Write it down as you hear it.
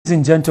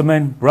Ladies and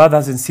gentlemen,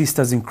 brothers and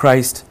sisters in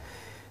Christ,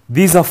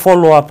 these are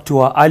follow-up to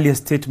our earlier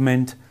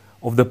statement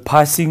of the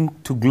passing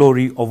to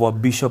glory of our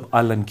Bishop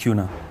Alan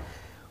Kiuna.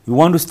 We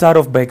want to start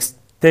off by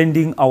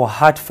extending our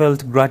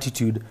heartfelt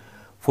gratitude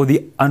for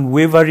the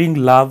unwavering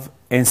love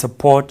and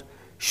support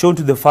shown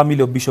to the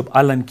family of Bishop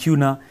Alan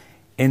Kiuna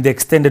and the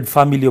extended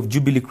family of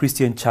Jubilee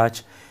Christian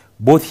Church,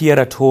 both here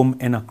at home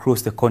and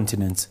across the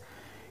continents.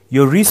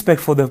 Your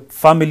respect for the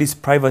family's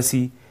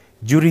privacy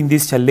during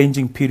this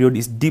challenging period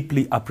is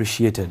deeply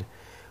appreciated.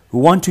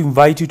 We want to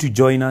invite you to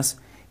join us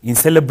in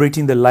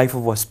celebrating the life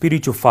of our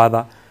spiritual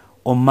father.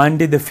 On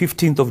Monday, the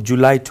 15th of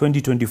July,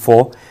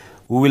 2024,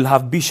 we will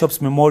have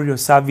Bishop's Memorial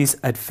Service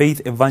at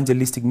Faith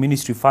Evangelistic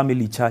Ministry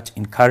Family Church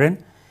in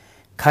Karen.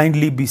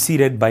 Kindly be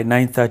seated by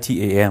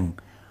 9:30 a.m.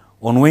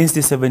 On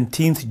Wednesday,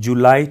 17th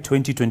July,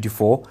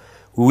 2024,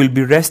 we will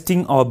be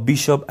resting our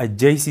Bishop at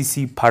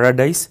JCC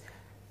Paradise,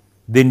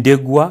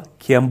 Dendegwa,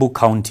 Kiambu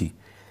County.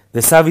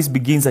 The service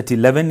begins at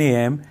 11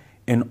 a.m.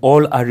 and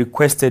all are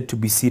requested to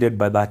be seated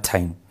by that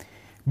time.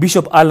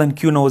 Bishop Alan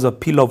Kiuna was a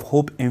pillar of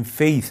hope and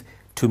faith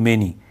to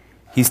many.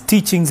 His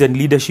teachings and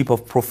leadership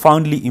have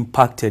profoundly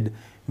impacted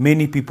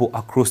many people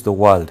across the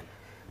world.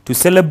 To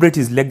celebrate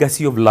his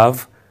legacy of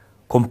love,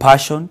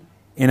 compassion,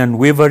 and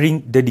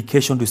unwavering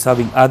dedication to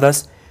serving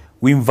others,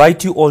 we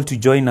invite you all to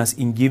join us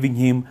in giving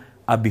him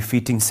a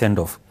befitting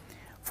send-off.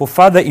 For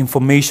further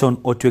information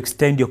or to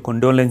extend your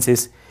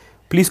condolences,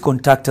 please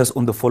contact us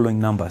on the following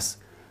numbers: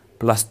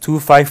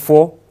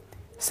 +254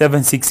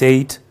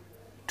 768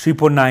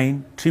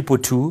 999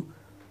 222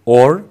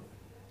 or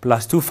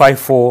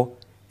 +254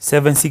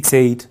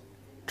 768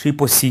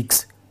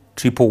 666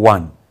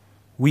 111.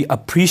 We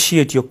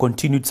appreciate your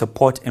continued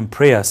support and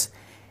prayers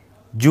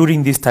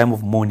during this time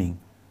of mourning.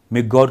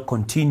 May God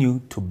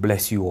continue to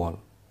bless you all.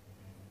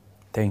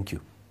 Thank you.